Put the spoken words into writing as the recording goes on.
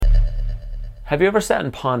Have you ever sat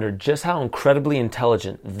and pondered just how incredibly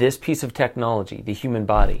intelligent this piece of technology, the human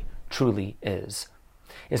body, truly is?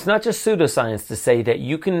 It's not just pseudoscience to say that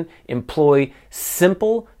you can employ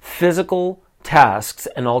simple physical tasks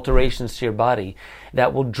and alterations to your body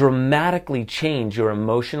that will dramatically change your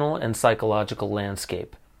emotional and psychological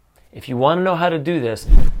landscape. If you want to know how to do this,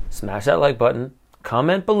 smash that like button,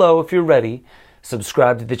 comment below if you're ready,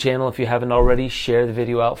 subscribe to the channel if you haven't already, share the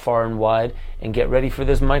video out far and wide, and get ready for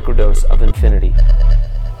this microdose of infinity.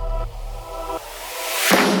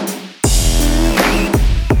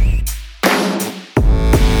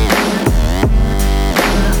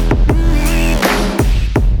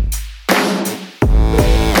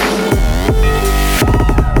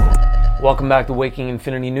 Welcome back to Waking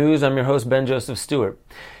Infinity News. I'm your host, Ben Joseph Stewart.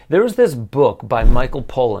 There was this book by Michael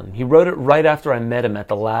Pollan. He wrote it right after I met him at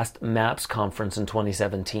the last MAPS conference in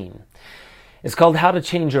 2017. It's called How to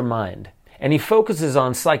Change Your Mind. And he focuses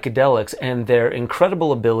on psychedelics and their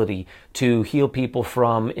incredible ability to heal people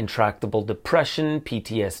from intractable depression,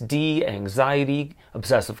 PTSD, anxiety,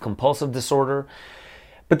 obsessive-compulsive disorder.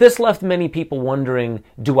 But this left many people wondering,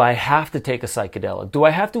 do I have to take a psychedelic? Do I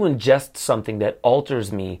have to ingest something that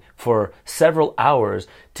alters me for several hours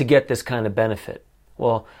to get this kind of benefit?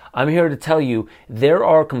 Well, I'm here to tell you there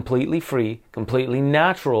are completely free, completely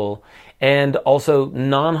natural, and also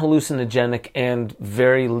non-hallucinogenic and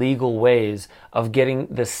very legal ways of getting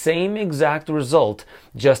the same exact result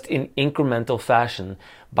just in incremental fashion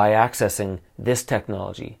by accessing this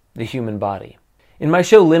technology, the human body. In my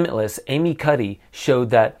show Limitless, Amy Cuddy showed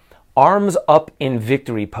that arms up in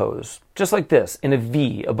victory pose, just like this, in a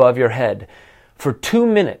V above your head, for 2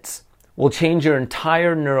 minutes will change your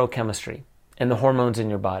entire neurochemistry and the hormones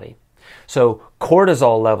in your body. So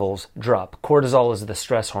cortisol levels drop. Cortisol is the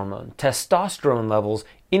stress hormone. Testosterone levels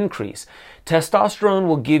increase. Testosterone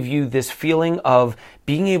will give you this feeling of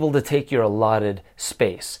being able to take your allotted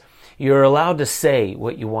space. You're allowed to say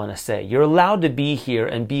what you want to say. You're allowed to be here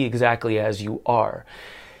and be exactly as you are.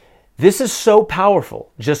 This is so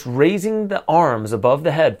powerful. Just raising the arms above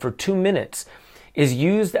the head for 2 minutes is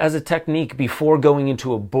used as a technique before going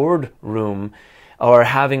into a boardroom or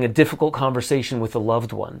having a difficult conversation with a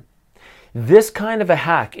loved one. This kind of a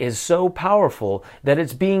hack is so powerful that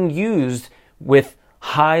it's being used with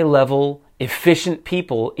high-level, efficient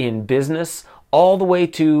people in business all the way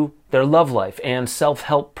to their love life and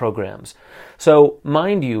self-help programs. So,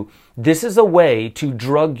 mind you, this is a way to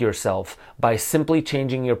drug yourself by simply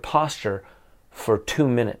changing your posture for 2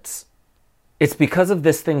 minutes. It's because of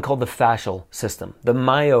this thing called the fascial system, the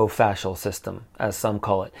myofascial system, as some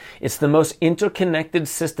call it. It's the most interconnected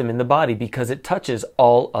system in the body because it touches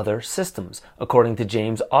all other systems, according to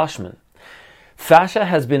James Oschman. Fascia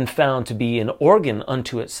has been found to be an organ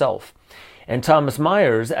unto itself. And Thomas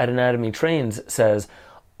Myers at Anatomy Trains says,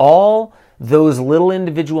 all those little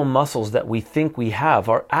individual muscles that we think we have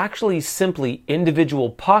are actually simply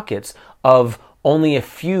individual pockets of only a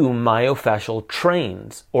few myofascial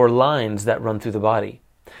trains or lines that run through the body.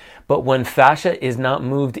 But when fascia is not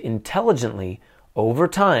moved intelligently over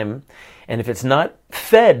time, and if it's not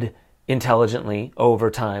fed intelligently over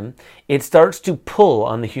time, it starts to pull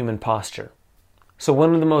on the human posture. So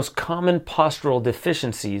one of the most common postural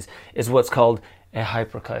deficiencies is what's called a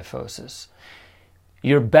hyperkyphosis.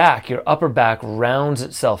 Your back, your upper back rounds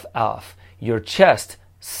itself off. Your chest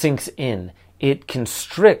sinks in. It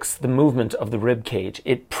constricts the movement of the rib cage.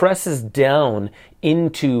 It presses down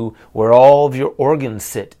into where all of your organs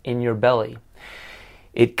sit in your belly.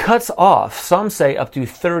 It cuts off, some say, up to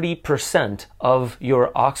 30% of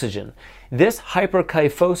your oxygen. This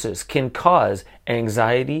hyperkyphosis can cause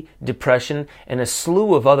anxiety, depression, and a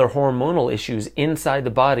slew of other hormonal issues inside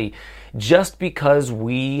the body just because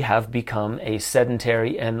we have become a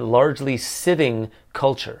sedentary and largely sitting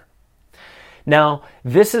culture. Now,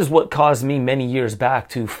 this is what caused me many years back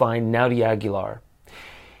to find Naudi Aguilar.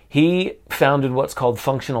 He founded what's called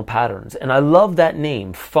Functional Patterns. And I love that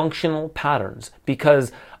name, Functional Patterns,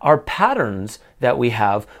 because our patterns that we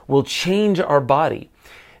have will change our body.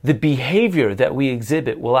 The behavior that we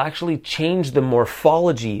exhibit will actually change the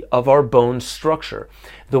morphology of our bone structure,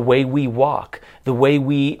 the way we walk, the way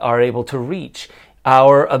we are able to reach,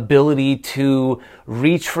 our ability to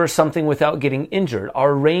reach for something without getting injured,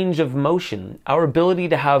 our range of motion, our ability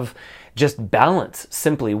to have just balance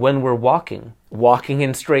simply when we're walking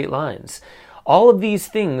in straight lines. All of these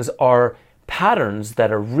things are patterns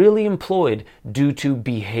that are really employed due to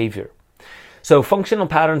behavior. So Functional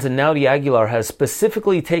Patterns and Naudi Aguilar has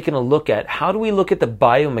specifically taken a look at how do we look at the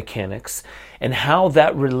biomechanics and how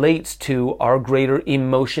that relates to our greater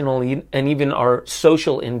emotional and even our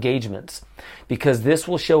social engagements. Because this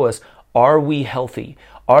will show us, are we healthy?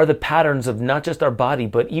 are the patterns of not just our body,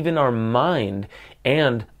 but even our mind,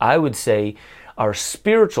 and I would say our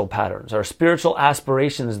spiritual patterns, our spiritual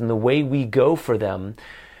aspirations, and the way we go for them.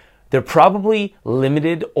 They're probably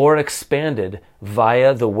limited or expanded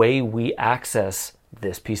via the way we access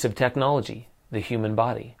this piece of technology, the human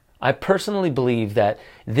body. I personally believe that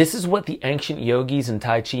this is what the ancient yogis and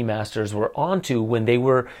Tai Chi masters were onto when they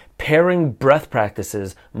were pairing breath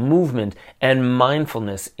practices, movement, and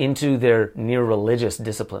mindfulness into their near-religious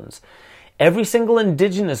disciplines. Every single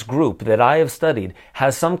indigenous group that I have studied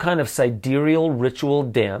has some kind of sidereal ritual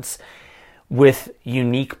dance with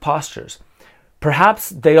unique postures. Perhaps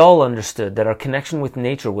they all understood that our connection with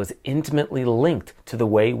nature was intimately linked to the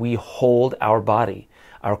way we hold our body,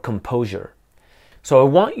 our composure. So I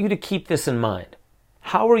want you to keep this in mind.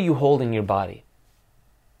 How are you holding your body?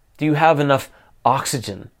 Do you have enough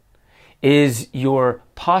oxygen? Is your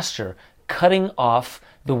posture cutting off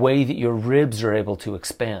the way that your ribs are able to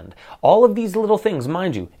expand? All of these little things,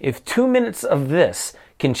 mind you, if 2 minutes of this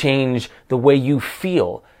can change the way you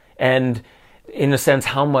feel and, in a sense,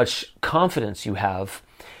 how much confidence you have,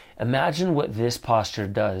 imagine what this posture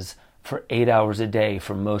does for 8 hours a day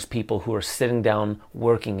for most people who are sitting down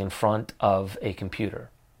working in front of a computer.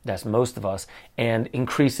 That's most of us, and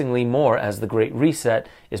increasingly more as the Great Reset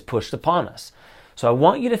is pushed upon us. So I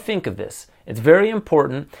want you to think of this. It's very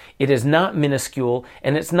important. It is not minuscule,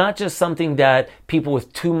 and it's not just something that people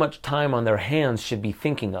with too much time on their hands should be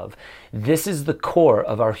thinking of. This is the core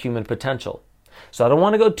of our human potential. So I don't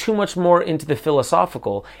want to go too much more into the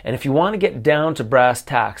philosophical, and if you want to get down to brass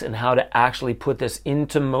tacks and how to actually put this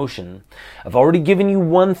into motion, I've already given you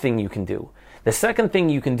one thing you can do. The second thing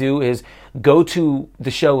you can do is go to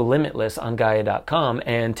the show Limitless on Gaia.com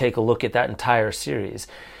and take a look at that entire series.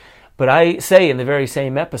 But I say in the very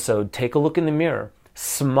same episode, take a look in the mirror,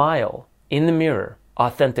 smile in the mirror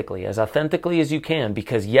authentically as you can,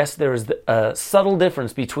 because yes, there is a subtle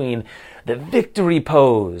difference between the victory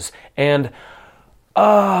pose and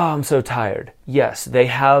I'm so tired. Yes, they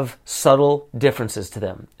have subtle differences to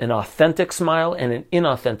them. An authentic smile and an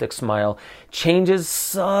inauthentic smile changes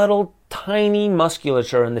subtle, tiny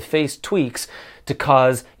musculature in the face tweaks to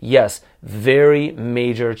cause, yes, very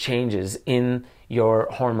major changes in your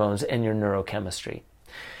hormones and your neurochemistry.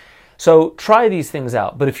 So try these things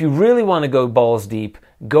out. But if you really want to go balls deep,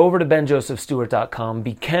 go over to benjosephstewart.com,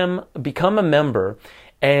 become a member,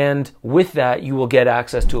 and with that, you will get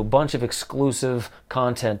access to a bunch of exclusive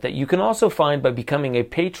content that you can also find by becoming a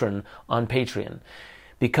patron on Patreon.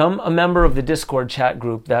 Become a member of the Discord chat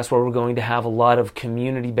group. That's where we're going to have a lot of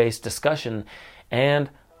community-based discussion.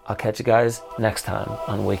 And I'll catch you guys next time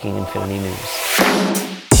on Waking Infinity News.